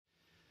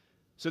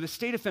So the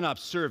State of FinOps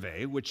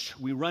survey, which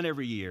we run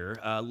every year,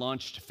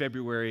 launched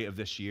February of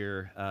this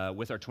year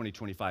with our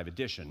 2025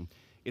 edition.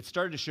 It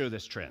started to show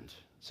this trend.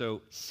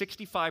 So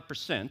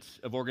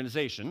 65% of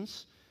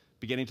organizations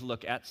beginning to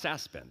look at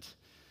SaaS spend.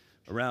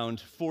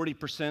 Around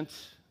 40%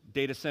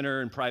 data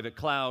center and private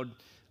cloud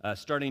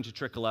starting to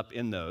trickle up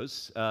in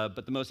those.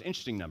 But the most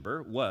interesting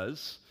number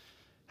was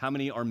how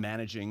many are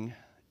managing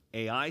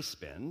AI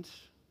spend,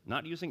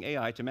 not using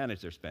AI to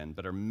manage their spend,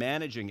 but are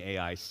managing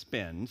AI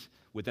spend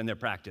within their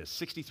practice.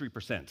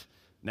 63%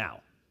 now,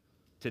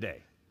 today,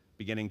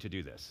 beginning to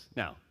do this.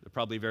 Now, they're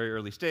probably very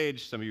early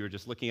stage. Some of you are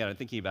just looking at it and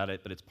thinking about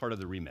it, but it's part of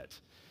the remit.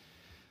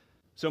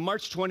 So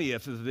March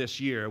 20th of this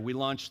year, we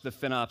launched the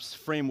FinOps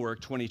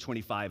Framework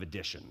 2025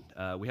 edition.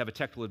 We have a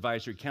technical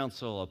advisory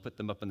council. I'll put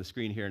them up on the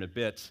screen here in a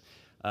bit.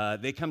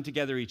 They come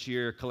together each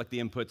year, collect the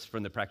inputs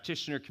from the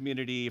practitioner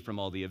community, from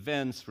all the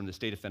events, from the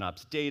State of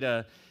FinOps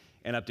data,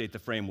 and update the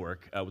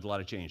framework with a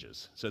lot of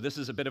changes. So this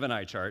is a bit of an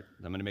eye chart.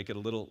 I'm going to make it a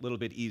little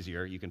bit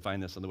easier. You can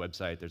find this on the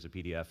website. There's a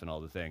PDF and all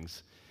the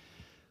things.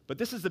 But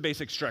this is the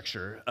basic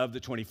structure of the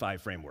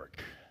 25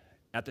 framework.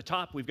 At the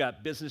top, we've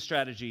got business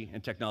strategy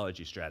and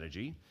technology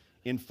strategy,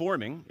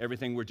 informing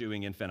everything we're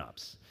doing in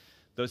FinOps.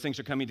 Those things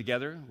are coming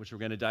together, which we're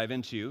going to dive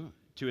into,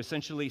 to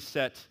essentially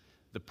set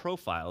the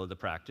profile of the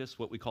practice,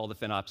 what we call the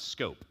FinOps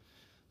Scope.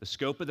 The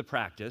scope of the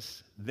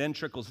practice then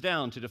trickles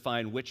down to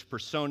define which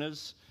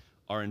personas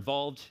are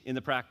involved in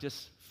the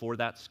practice for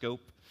that scope,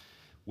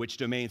 which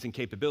domains and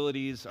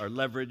capabilities are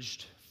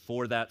leveraged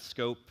for that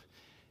scope,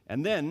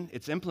 and then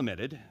it's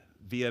implemented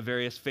via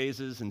various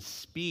phases and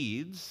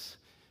speeds,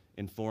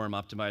 inform,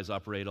 optimize,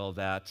 operate, all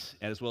that,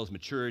 as well as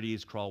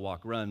maturities, crawl,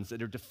 walk, runs,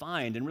 that are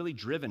defined and really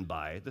driven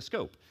by the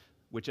scope,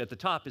 which at the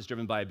top is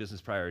driven by a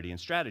business priority and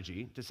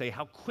strategy to say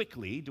how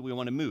quickly do we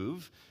want to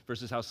move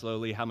versus how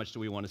slowly, how much do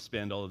we want to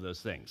spend, all of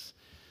those things.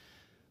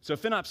 So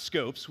FinOps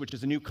Scopes, which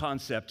is a new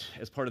concept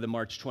as part of the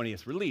March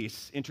 20th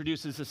release,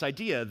 introduces this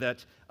idea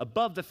that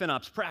above the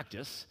FinOps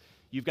practice,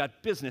 you've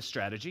got business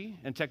strategy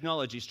and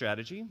technology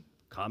strategy,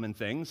 common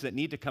things that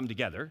need to come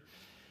together.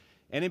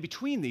 And in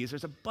between these,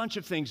 there's a bunch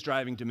of things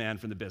driving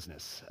demand from the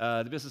business.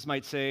 The business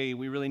might say,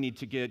 we really need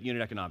to get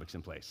unit economics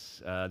in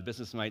place. The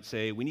business might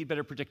say, we need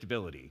better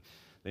predictability.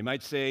 They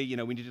might say,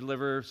 we need to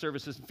deliver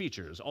services and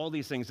features, all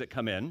these things that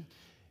come in.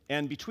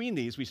 And between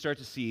these, we start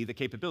to see the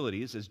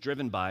capabilities as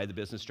driven by the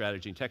business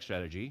strategy and tech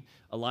strategy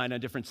align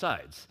on different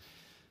sides.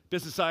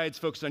 Business side's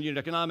focused on unit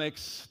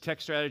economics.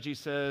 Tech strategy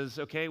says,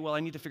 okay, well, I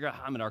need to figure out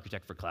how I'm an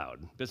architect for cloud.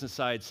 Business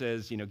side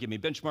says, give me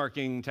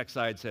benchmarking. Tech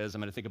side says,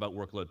 I'm going to think about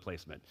workload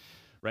placement,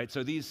 right?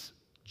 So these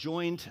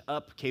joined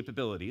up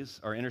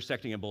capabilities are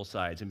intersecting on both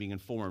sides and being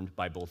informed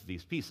by both of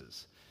these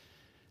pieces.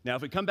 Now,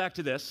 if we come back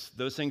to this,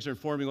 those things are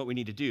informing what we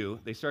need to do.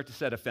 They start to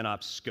set a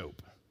FinOps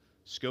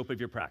scope of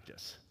your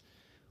practice.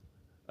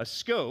 A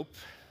scope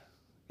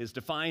is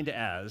defined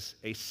as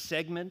a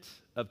segment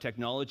of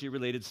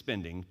technology-related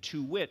spending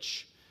to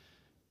which,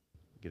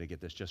 I'm going to get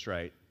this just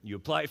right, you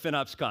apply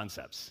FinOps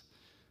concepts.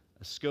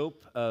 A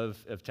scope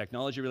of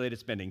technology-related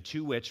spending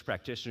to which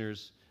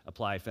practitioners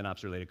apply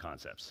FinOps-related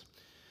concepts.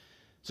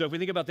 So if we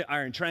think about the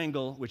iron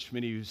triangle, which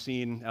many of you have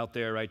seen out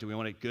there, right? Do we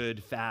want it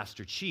good, fast,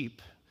 or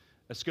cheap?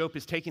 A scope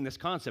is taking this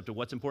concept of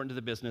what's important to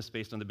the business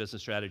based on the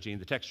business strategy and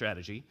the tech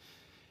strategy,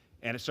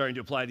 and it's starting to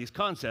apply these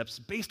concepts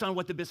based on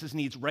what the business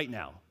needs right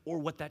now, or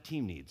what that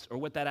team needs, or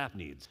what that app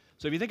needs.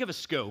 So if you think of a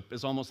scope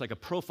as almost like a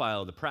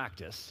profile of the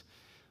practice,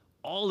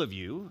 all of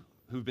you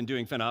who've been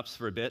doing FinOps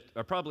for a bit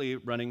are probably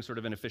running sort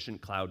of an efficient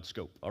cloud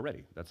scope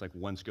already. That's like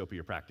one scope of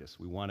your practice.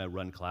 We want to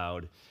run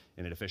cloud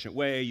in an efficient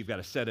way. You've got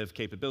a set of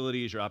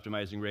capabilities, you're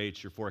optimizing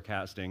rates, you're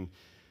forecasting.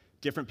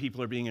 Different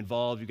people are being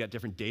involved. You've got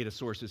different data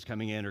sources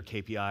coming in, or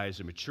KPIs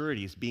or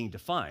maturities being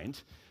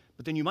defined.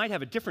 But then you might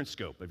have a different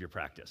scope of your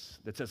practice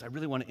that says, I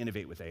really want to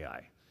innovate with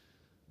AI.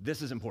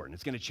 This is important.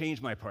 It's going to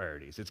change my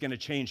priorities. It's going to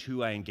change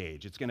who I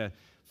engage. It's going to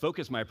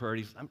focus my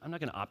priorities. I'm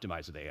not going to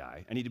optimize with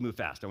AI. I need to move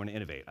fast. I want to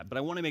innovate. But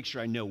I want to make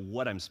sure I know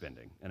what I'm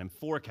spending, and I'm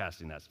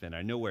forecasting that spend.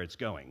 I know where it's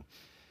going.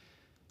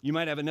 You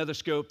might have another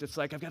scope that's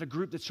like, I've got a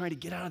group that's trying to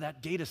get out of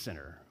that data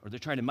center, or they're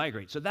trying to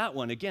migrate. So that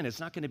one, again, it's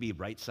not going to be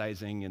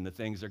right-sizing and the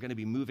things. They're going to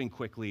be moving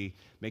quickly,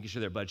 making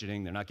sure they're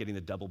budgeting. They're not getting the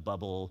double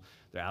bubble.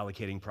 They're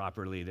allocating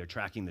properly. They're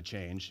tracking the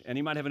change. And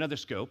you might have another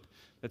scope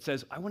that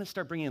says, I want to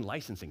start bringing in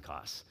licensing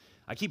costs.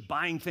 I keep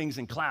buying things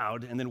in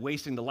cloud and then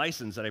wasting the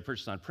license that I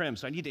purchased on-prem,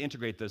 so I need to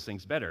integrate those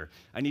things better.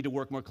 I need to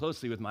work more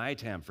closely with my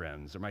ITAM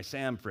friends or my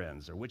SAM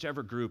friends or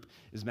whichever group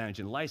is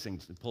managing the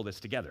license to pull this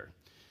together.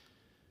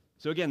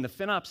 So again, the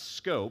FinOps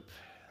scope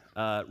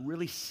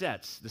really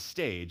sets the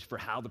stage for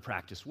how the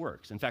practice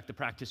works. In fact, the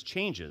practice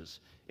changes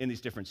in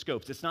these different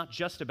scopes. It's not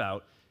just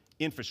about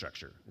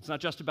infrastructure. It's not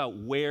just about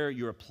where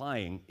you're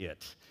applying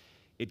it.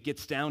 It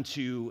gets down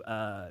to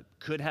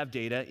could have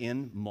data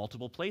in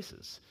multiple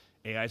places.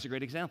 AI is a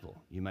great example.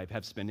 You might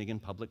have spending in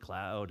public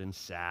cloud and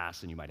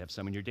SaaS, and you might have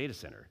some in your data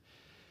center.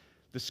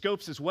 The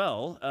scopes as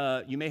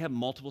well, you may have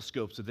multiple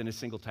scopes within a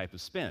single type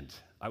of spend.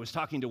 I was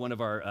talking to one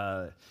of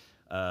our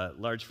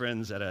large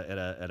friends at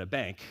a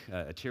bank,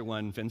 a tier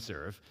one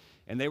FinServe,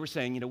 And they were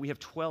saying, we have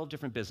 12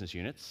 different business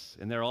units,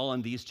 and they're all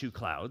on these two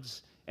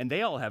clouds, and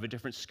they all have a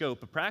different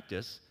scope of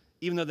practice,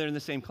 even though they're in the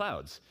same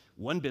clouds.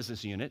 One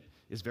business unit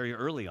is very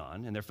early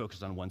on, and they're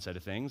focused on one set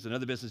of things.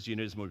 Another business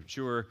unit is more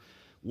mature.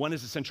 One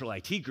is a central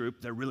IT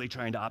group. They're really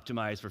trying to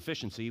optimize for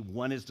efficiency.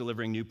 One is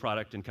delivering new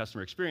product and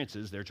customer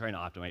experiences. They're trying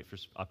to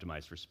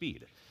optimize for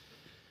speed.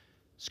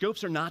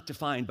 Scopes are not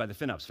defined by the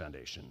FinOps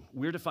Foundation.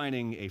 We're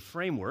defining a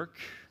framework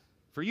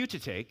for you to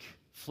take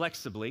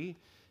flexibly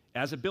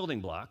as a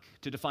building block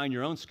to define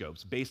your own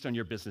scopes based on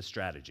your business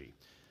strategy.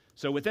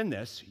 So within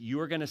this,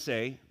 you are going to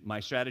say, my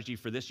strategy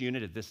for this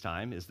unit at this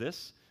time is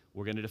this.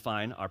 We're going to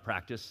define our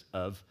practice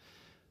of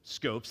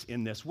scopes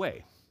in this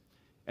way.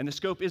 And the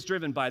scope is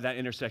driven by that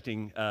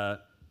intersecting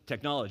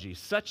technology,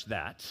 such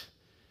that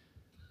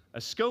a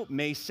scope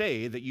may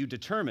say that you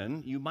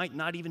determine you might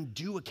not even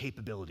do a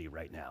capability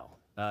right now.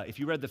 If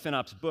you read the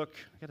FinOps book,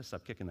 I gotta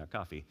stop kicking that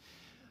coffee.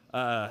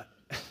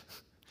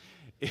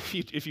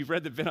 If you've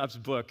read the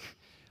FinOps book,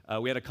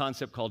 we had a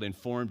concept called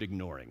informed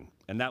ignoring.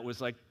 And that was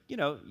like,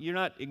 you're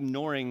not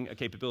ignoring a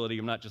capability.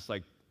 I'm not just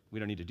like, we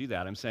don't need to do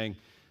that. I'm saying,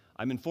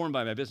 I'm informed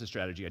by my business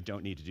strategy. I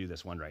don't need to do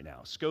this one right now.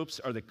 Scopes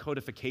are the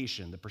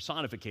codification, the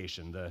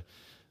personification,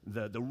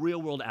 the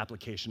real-world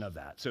application of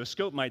that. So a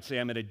scope might say,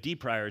 I'm going to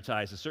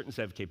deprioritize a certain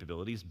set of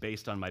capabilities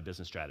based on my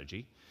business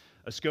strategy.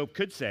 A scope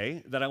could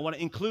say that I want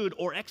to include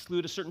or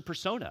exclude a certain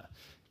persona.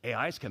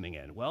 AI is coming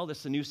in. Well, this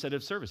is a new set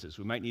of services.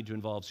 We might need to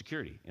involve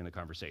security in the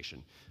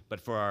conversation. But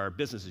for our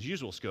business as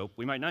usual scope,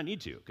 we might not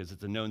need to because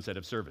it's a known set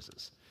of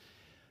services.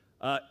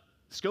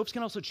 Scopes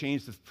can also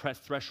change the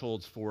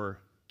thresholds for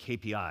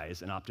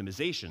KPIs and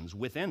optimizations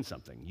within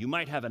something. You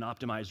might have an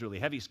optimized really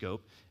heavy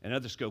scope and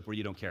another scope where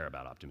you don't care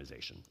about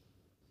optimization.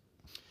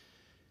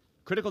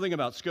 Critical thing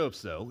about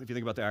scopes, though, if you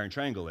think about the iron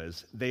triangle,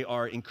 is they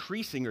are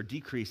increasing or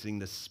decreasing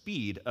the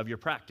speed of your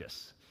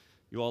practice.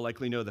 You all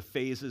likely know the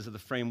phases of the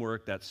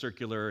framework, that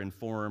circular,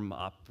 inform,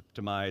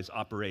 optimize,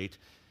 operate.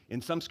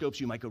 In some scopes,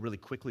 you might go really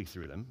quickly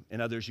through them.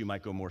 In others, you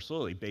might go more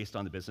slowly based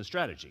on the business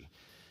strategy.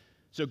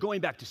 So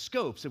going back to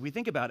scopes, if we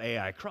think about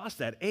AI across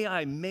that,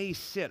 AI may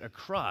sit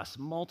across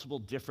multiple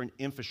different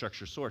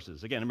infrastructure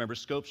sources. Again, remember,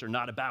 scopes are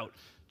not about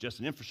just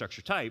an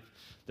infrastructure type.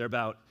 They're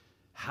about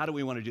how do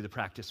we want to do the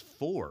practice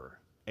for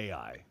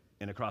AI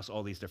and across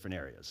all these different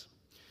areas.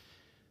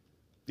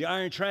 The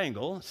iron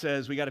triangle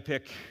says we got to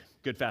pick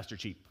good, fast, or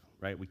cheap,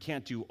 right? We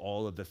can't do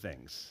all of the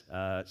things.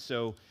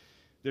 So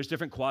there's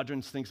different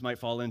quadrants things might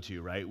fall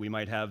into, right? We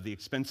might have the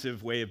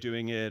expensive way of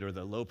doing it, or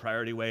the low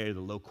priority way, or the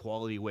low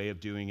quality way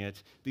of doing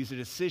it. These are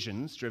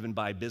decisions driven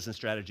by business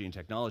strategy and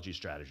technology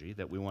strategy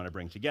that we want to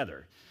bring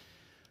together.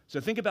 So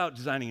think about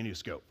designing a new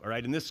scope, all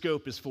right? And this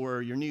scope is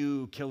for your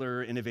new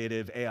killer,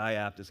 innovative AI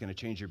app that's going to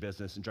change your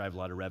business and drive a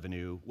lot of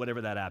revenue,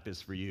 whatever that app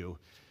is for you.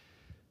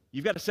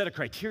 You've got a set of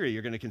criteria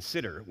you're going to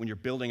consider when you're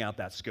building out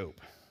that scope,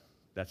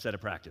 that set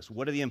of practice.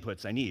 What are the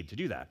inputs I need to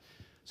do that?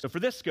 So for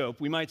this scope,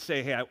 we might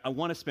say, hey, I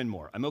want to spend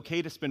more. I'm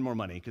okay to spend more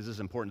money because this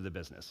is important to the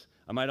business.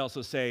 I might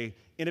also say,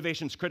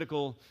 innovation's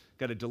critical,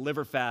 got to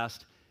deliver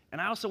fast, and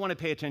I also want to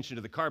pay attention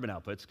to the carbon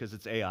outputs because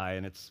it's AI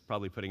and it's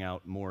probably putting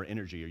out more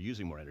energy or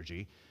using more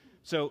energy.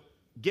 So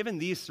given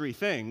these three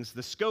things,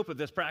 the scope of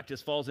this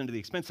practice falls into the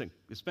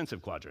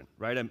expensive quadrant,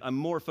 right? I'm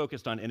more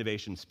focused on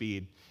innovation,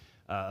 speed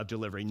of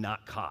delivery,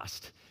 not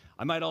cost.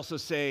 I might also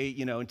say,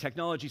 in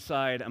technology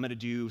side, I'm going to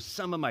do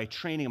some of my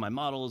training of my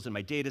models in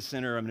my data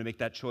center. I'm going to make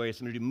that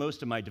choice. I'm going to do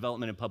most of my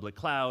development in public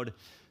cloud,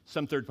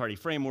 some third-party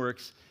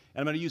frameworks,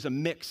 and I'm going to use a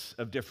mix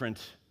of different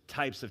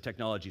types of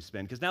technology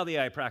spend, because now the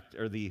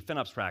the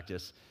FinOps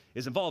practice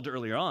is involved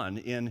earlier on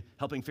in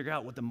helping figure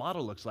out what the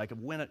model looks like of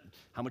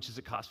how much does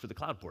it cost for the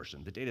cloud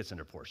portion, the data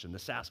center portion, the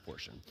SaaS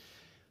portion.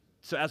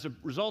 So as a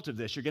result of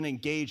this, you're going to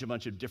engage a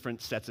bunch of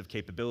different sets of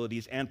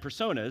capabilities and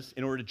personas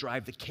in order to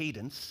drive the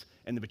cadence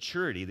and the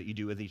maturity that you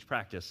do with each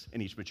practice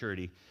and each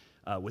maturity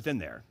within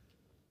there.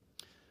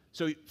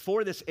 So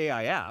for this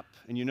AI app,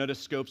 and you notice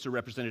scopes are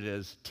represented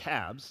as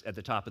tabs at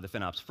the top of the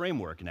FinOps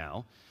framework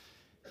now,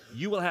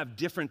 you will have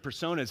different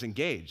personas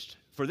engaged.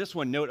 For this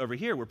one, note over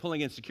here, we're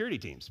pulling in security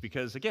teams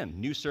because, again,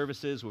 new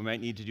services, we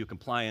might need to do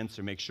compliance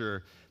or make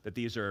sure that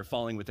these are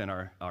falling within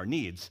our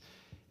needs.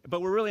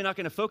 But we're really not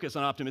going to focus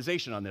on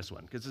optimization on this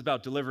one because it's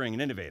about delivering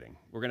and innovating.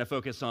 We're going to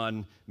focus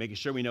on making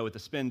sure we know what the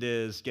spend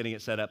is, getting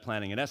it set up,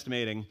 planning, and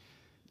estimating.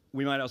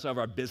 We might also have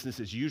our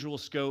business as usual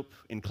scope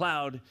in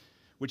cloud,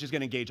 which is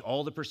going to engage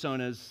all the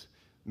personas,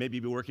 maybe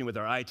be working with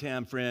our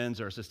ITAM friends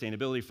or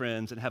sustainability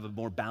friends and have a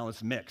more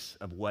balanced mix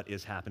of what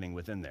is happening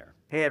within there.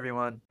 Hey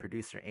everyone,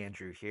 producer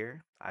Andrew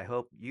here. I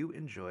hope you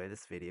enjoy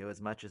this video as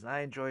much as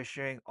I enjoy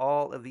sharing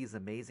all of these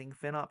amazing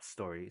FinOps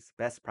stories,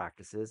 best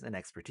practices, and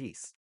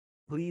expertise.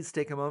 Please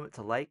take a moment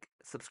to like,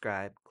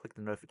 subscribe, click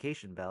the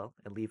notification bell,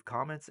 and leave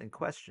comments and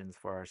questions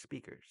for our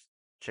speakers.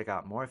 Check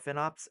out more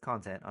FinOps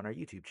content on our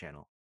YouTube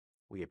channel.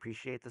 We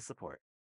appreciate the support.